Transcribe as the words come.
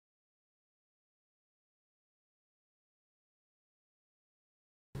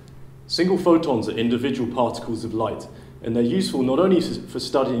Single photons are individual particles of light, and they're useful not only for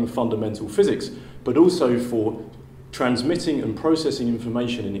studying fundamental physics, but also for transmitting and processing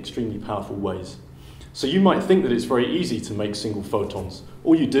information in extremely powerful ways. So you might think that it's very easy to make single photons.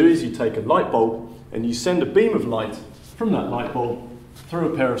 All you do is you take a light bulb and you send a beam of light from that light bulb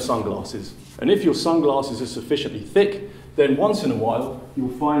through a pair of sunglasses. And if your sunglasses are sufficiently thick, then once in a while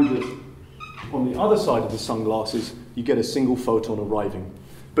you'll find that on the other side of the sunglasses you get a single photon arriving.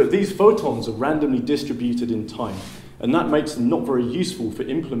 But these photons are randomly distributed in time, and that makes them not very useful for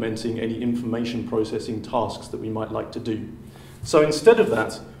implementing any information processing tasks that we might like to do. So instead of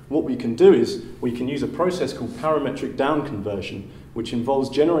that, what we can do is we can use a process called parametric down conversion, which involves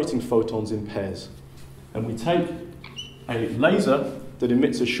generating photons in pairs. And we take a laser that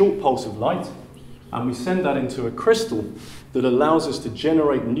emits a short pulse of light, and we send that into a crystal that allows us to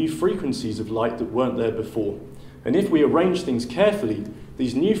generate new frequencies of light that weren't there before. And if we arrange things carefully,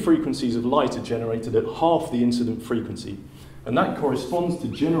 these new frequencies of light are generated at half the incident frequency. And that corresponds to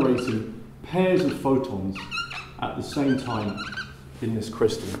generating pairs of photons at the same time in this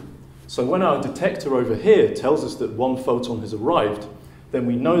crystal. So when our detector over here tells us that one photon has arrived, then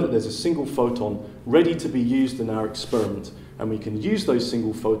we know that there's a single photon ready to be used in our experiment. And we can use those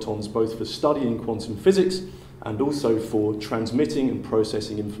single photons both for studying quantum physics and also for transmitting and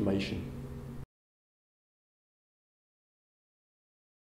processing information.